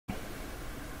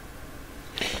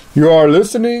You are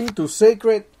listening to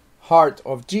Sacred Heart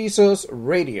of Jesus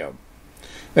Radio,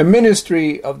 a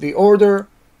ministry of the Order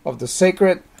of the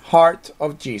Sacred Heart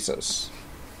of Jesus.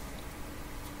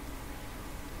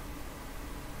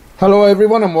 Hello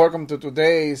everyone and welcome to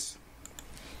today's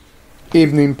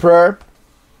evening prayer.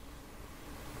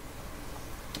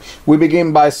 We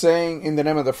begin by saying, in the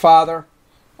name of the Father,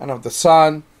 and of the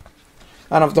Son,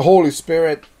 and of the Holy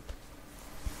Spirit.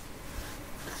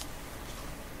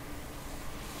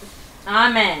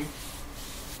 Amen.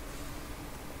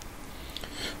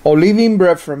 O living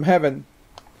bread from heaven,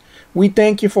 we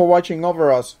thank you for watching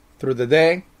over us through the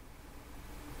day.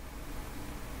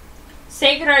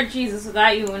 Sacred Heart Jesus,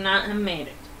 without you would not have made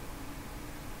it.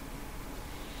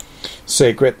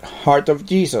 Sacred Heart of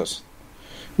Jesus,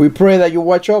 we pray that you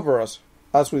watch over us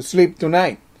as we sleep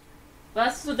tonight.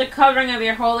 Bless us with the covering of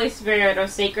your Holy Spirit, O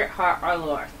Sacred Heart, our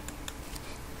Lord.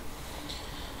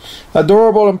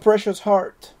 Adorable and precious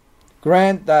heart,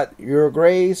 grant that your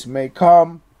grace may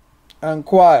come and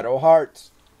quiet our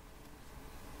hearts.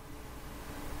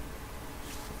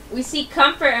 We seek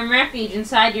comfort and refuge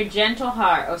inside your gentle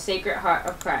heart, O Sacred Heart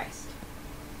of Christ.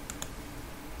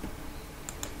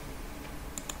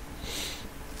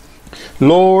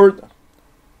 Lord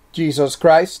Jesus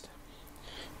Christ,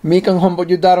 meek and humble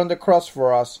you died on the cross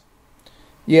for us,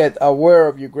 yet aware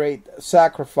of your great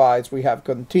sacrifice we have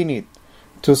continued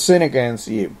to sin against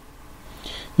you.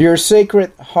 Your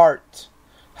Sacred Heart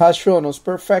has shown us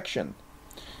perfection.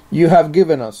 You have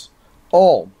given us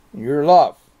all your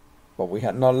love, but we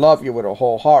have not loved you with a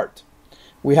whole heart.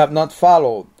 We have not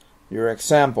followed your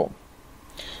example.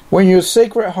 When your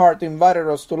Sacred Heart invited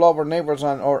us to love our neighbors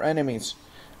and our enemies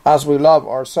as we love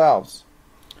ourselves,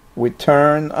 we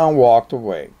turned and walked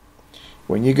away.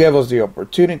 When you gave us the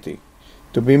opportunity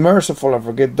to be merciful and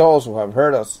forgive those who have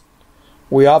hurt us,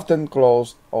 we often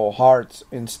closed our hearts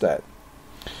instead.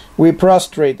 We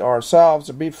prostrate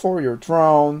ourselves before your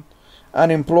throne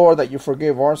and implore that you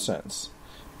forgive our sins.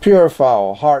 Purify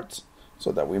our hearts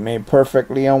so that we may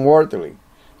perfectly and worthily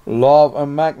love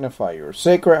and magnify your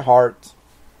Sacred Heart.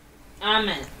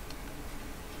 Amen.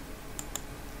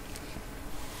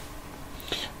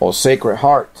 O Sacred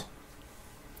Heart,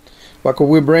 what could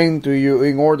we bring to you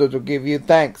in order to give you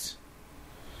thanks?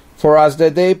 For as the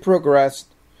day progressed,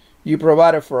 you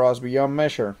provided for us beyond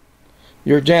measure.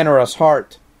 Your generous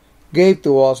heart gave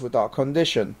to us without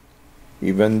condition,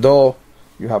 even though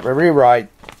you have every right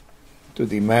to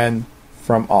demand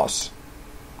from us.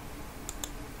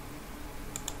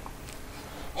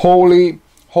 Holy,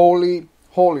 holy,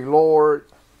 holy Lord,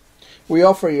 we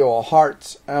offer you our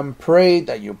hearts and pray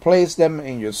that you place them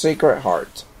in your Sacred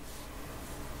Heart.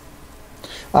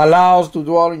 Allow us to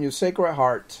dwell in your Sacred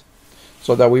Heart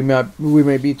so that we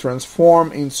may be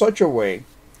transformed in such a way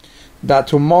that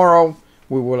tomorrow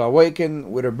we will awaken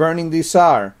with a burning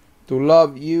desire to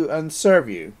love you and serve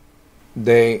you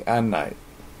day and night.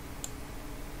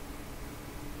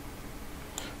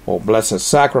 O Blessed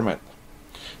Sacrament,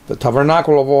 the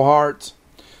tabernacle of our hearts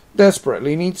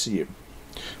desperately needs you.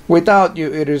 Without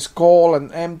you it is cold and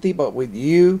empty, but with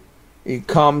you it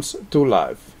comes to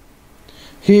life.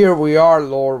 Here we are,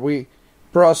 Lord, we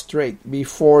prostrate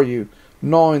before you,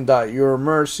 knowing that your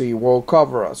mercy will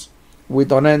cover us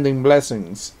with unending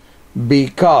blessings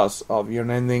because of your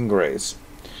unending grace.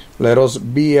 Let us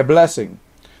be a blessing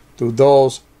to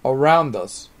those around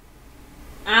us.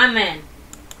 Amen.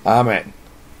 Amen.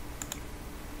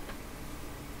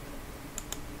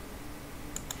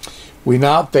 We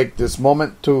now take this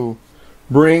moment to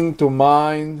bring to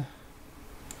mind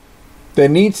the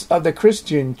needs of the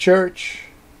Christian church.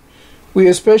 We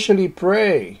especially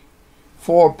pray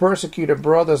for persecuted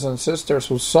brothers and sisters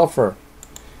who suffer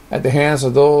at the hands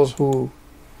of those who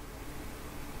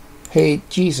hate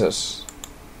Jesus.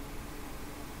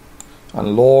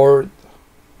 And Lord,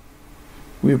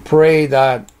 we pray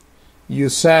that you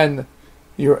send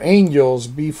your angels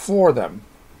before them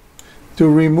to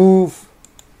remove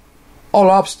all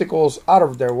obstacles out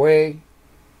of their way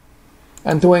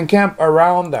and to encamp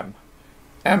around them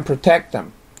and protect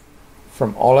them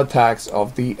from all attacks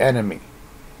of the enemy.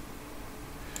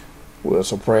 We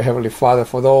also pray, Heavenly Father,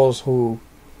 for those who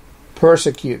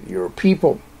persecute your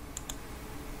people,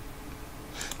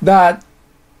 that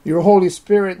your Holy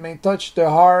Spirit may touch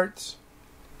their hearts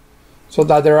so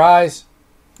that their eyes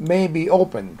may be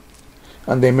opened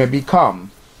and they may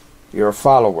become your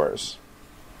followers.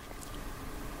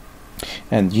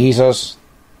 And Jesus,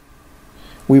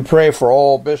 we pray for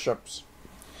all bishops,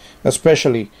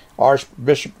 especially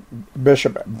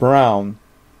Archbishop Brown.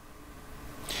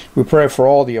 We pray for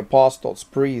all the apostles,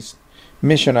 priests,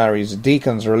 missionaries,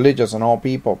 deacons, religious, and all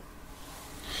people.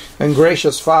 And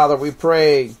gracious Father, we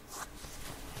pray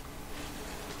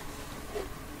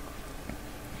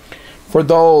for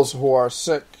those who are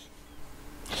sick,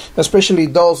 especially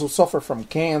those who suffer from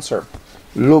cancer,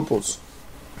 lupus,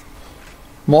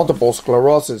 multiple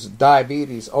sclerosis,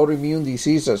 diabetes, autoimmune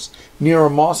diseases,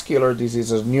 neuromuscular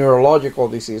diseases, neurological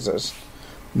diseases,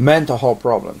 mental health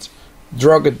problems,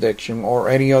 drug addiction, or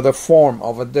any other form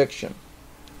of addiction.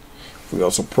 We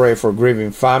also pray for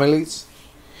grieving families,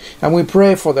 and we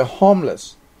pray for the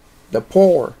homeless, the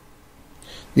poor,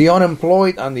 the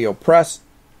unemployed, and the oppressed.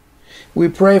 We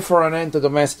pray for an end to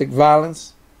domestic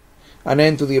violence, an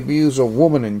end to the abuse of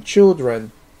women and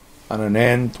children, and an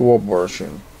end to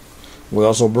abortion. We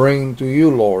also bring to you,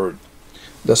 Lord,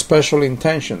 the special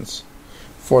intentions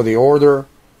for the order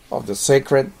of the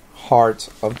Sacred Heart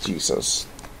of Jesus.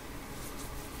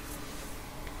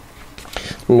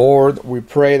 Lord, we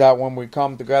pray that when we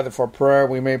come together for prayer,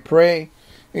 we may pray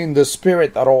in the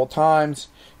Spirit at all times,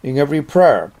 in every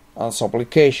prayer and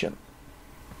supplication.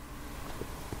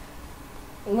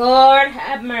 Lord,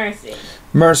 have mercy.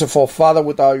 Merciful Father,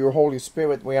 without your Holy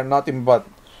Spirit, we are nothing but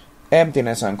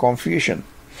emptiness and confusion.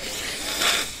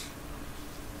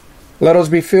 Let us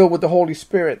be filled with the Holy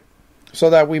Spirit, so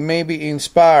that we may be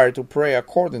inspired to pray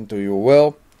according to your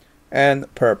will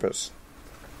and purpose.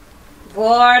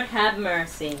 Lord, have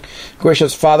mercy.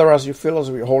 Gracious Father, as you fill us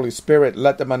with your Holy Spirit,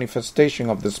 let the manifestation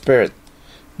of the Spirit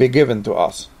be given to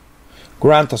us.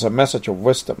 Grant us a message of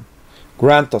wisdom.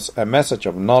 Grant us a message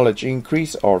of knowledge.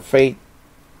 Increase our faith.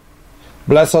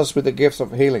 Bless us with the gifts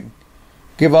of healing.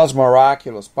 Give us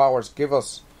miraculous powers. Give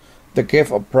us the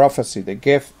gift of prophecy, the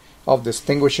gift of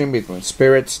distinguishing between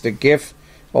spirits, the gift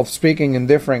of speaking in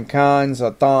different kinds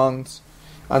of tongues,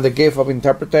 and the gift of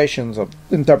interpretation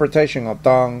of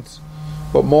tongues.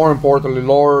 But more importantly,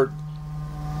 Lord,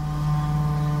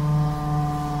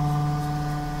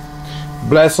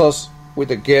 bless us with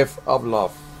the gift of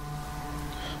love,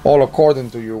 all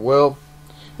according to your will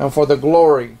and for the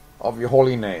glory of your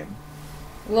holy name.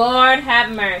 Lord,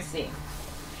 have mercy.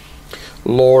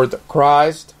 Lord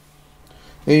Christ,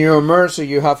 in your mercy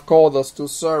you have called us to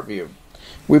serve you.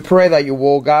 We pray that you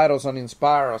will guide us and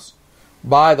inspire us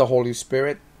by the Holy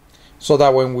Spirit, so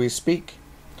that when we speak,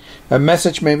 a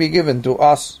message may be given to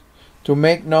us to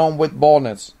make known with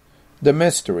boldness the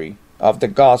mystery of the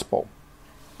gospel.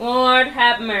 Lord,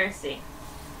 have mercy.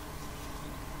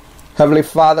 Heavenly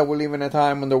Father, we live in a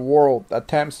time when the world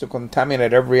attempts to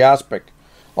contaminate every aspect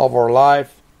of our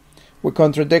life with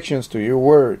contradictions to your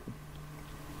word.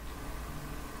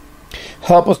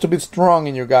 Help us to be strong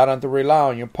in you, God, and to rely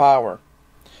on your power.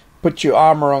 Put your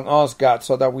armor on us, God,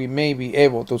 so that we may be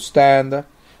able to stand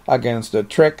against the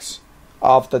tricks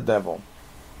of the devil.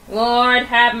 Lord,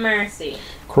 have mercy.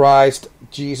 Christ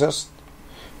Jesus,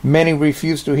 many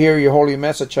refuse to hear your holy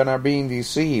message and are being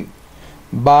deceived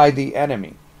by the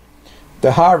enemy.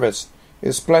 The harvest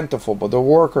is plentiful, but the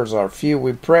workers are few.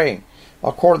 We pray,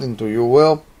 according to your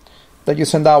will, that you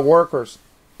send out workers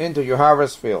into your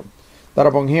harvest field, that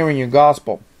upon hearing your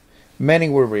gospel, many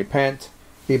will repent,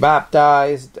 be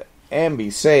baptized, and be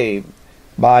saved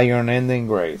by your unending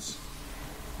grace.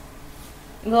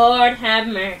 Lord, have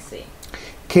mercy.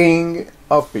 King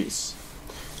of peace,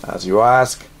 as you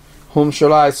ask, whom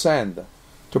shall I send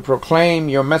to proclaim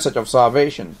your message of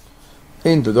salvation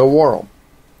into the world?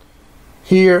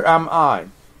 Here am I,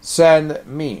 send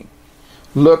me.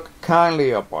 Look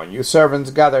kindly upon your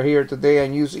servants gathered here today,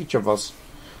 and use each of us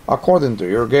according to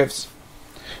your gifts,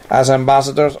 as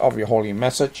ambassadors of your holy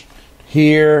message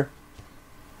here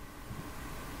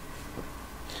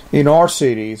in our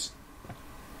cities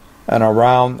and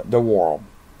around the world.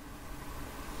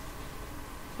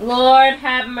 Lord,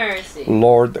 have mercy.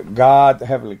 Lord God,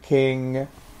 Heavenly King,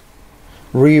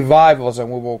 revive us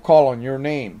and we will call on your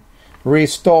name.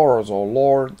 Restore us, O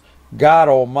Lord God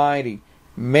Almighty.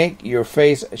 Make your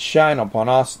face shine upon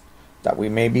us, that we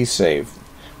may be saved.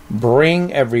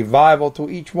 Bring a revival to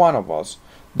each one of us,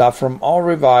 that from all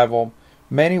revival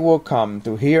many will come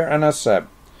to hear and accept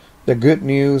the good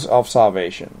news of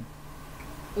salvation.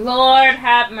 Lord,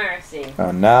 have mercy.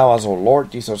 And now, as our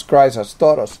Lord Jesus Christ has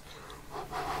taught us,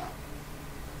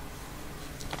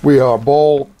 we are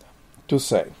bold to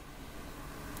say,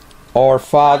 Our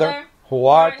Father, who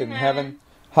art in heaven,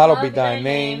 hallowed be thy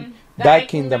name. Thy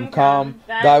kingdom come,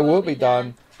 thy will be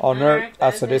done, on earth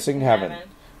as it is in heaven.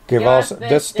 Give us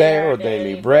this day our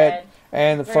daily bread,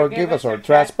 and forgive us our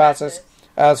trespasses,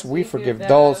 as we forgive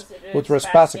those who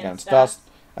trespass against us.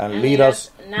 And lead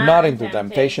us not into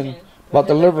temptation, but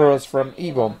deliver us from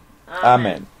evil.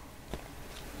 Amen.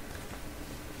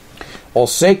 O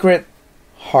Sacred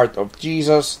Heart of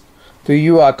Jesus, to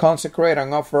you I consecrate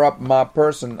and offer up my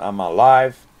person and my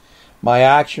life, my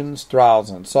actions, trials,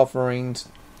 and sufferings,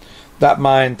 that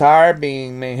my entire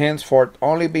being may henceforth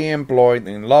only be employed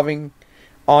in loving,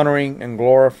 honoring, and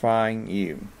glorifying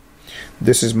you.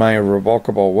 This is my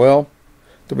irrevocable will,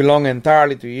 to belong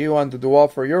entirely to you and to do all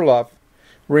for your love,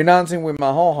 renouncing with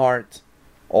my whole heart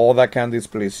all that can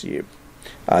displease you.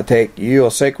 I take you,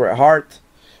 a sacred heart,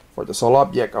 for the sole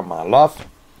object of my love,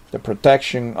 the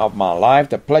protection of my life,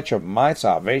 the pledge of my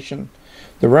salvation,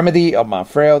 the remedy of my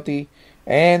frailty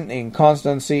and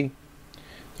inconstancy,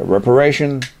 the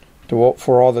reparation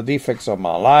for all the defects of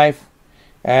my life,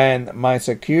 and my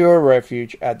secure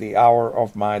refuge at the hour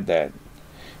of my death.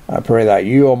 I pray that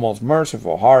you, O most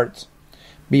merciful heart,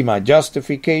 be my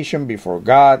justification before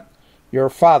God, your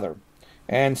Father,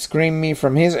 and screen me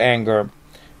from his anger,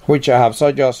 which I have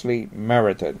so justly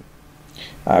merited.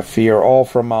 I fear all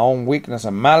from my own weakness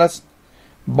and malice,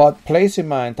 but placing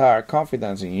my entire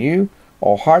confidence in you,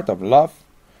 O heart of love,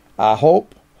 I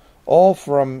hope all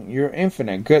from your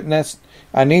infinite goodness,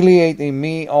 annihilate in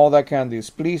me all that can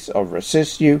displease or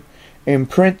resist you,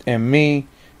 imprint in me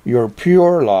your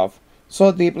pure love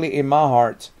so deeply in my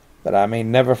heart that I may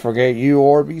never forget you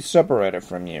or be separated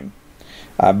from you.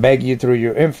 I beg you through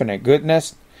your infinite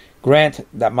goodness, grant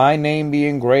that my name be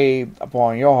engraved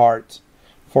upon your heart,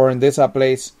 for in this I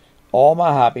place all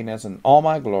my happiness and all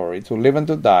my glory, to live and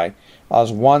to die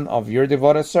as one of your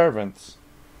devoted servants.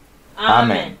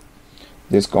 Amen.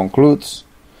 This concludes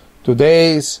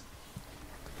today's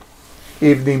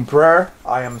evening prayer.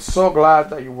 I am so glad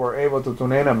that you were able to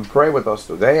tune in and pray with us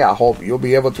today. I hope you'll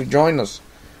be able to join us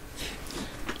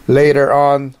later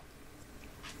on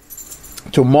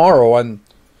tomorrow and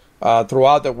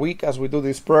throughout the week as we do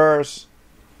these prayers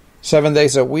 7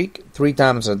 days a week, 3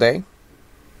 times a day.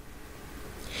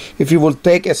 If you will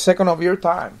take a second of your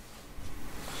time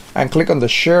and click on the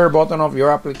share button of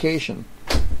your application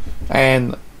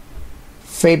and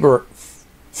favorite,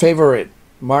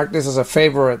 mark this as a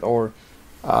favorite, or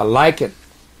like it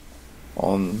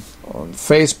on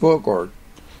Facebook, or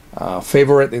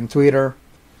favorite in Twitter,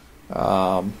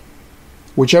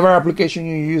 whichever application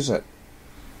you use it.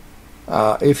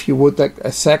 If you would take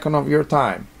a second of your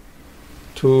time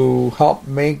to help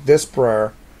make this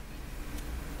prayer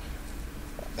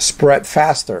spread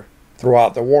faster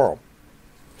throughout the world.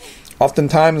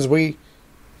 Oftentimes we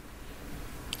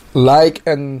like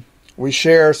and we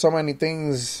share so many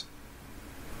things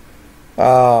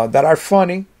that are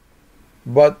funny,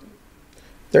 but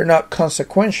they're not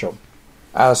consequential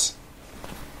as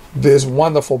this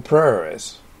wonderful prayer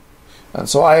is. And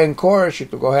so I encourage you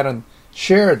to go ahead and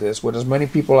share this with as many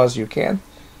people as you can,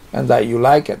 and that you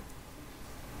like it.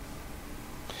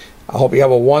 I hope you have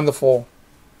a wonderful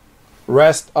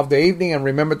rest of the evening, and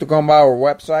remember to come by our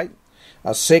website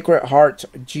at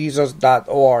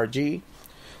sacredheartjesus.org.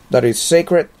 That is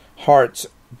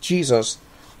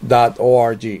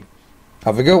sacredheartjesus.org.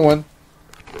 Have a good one.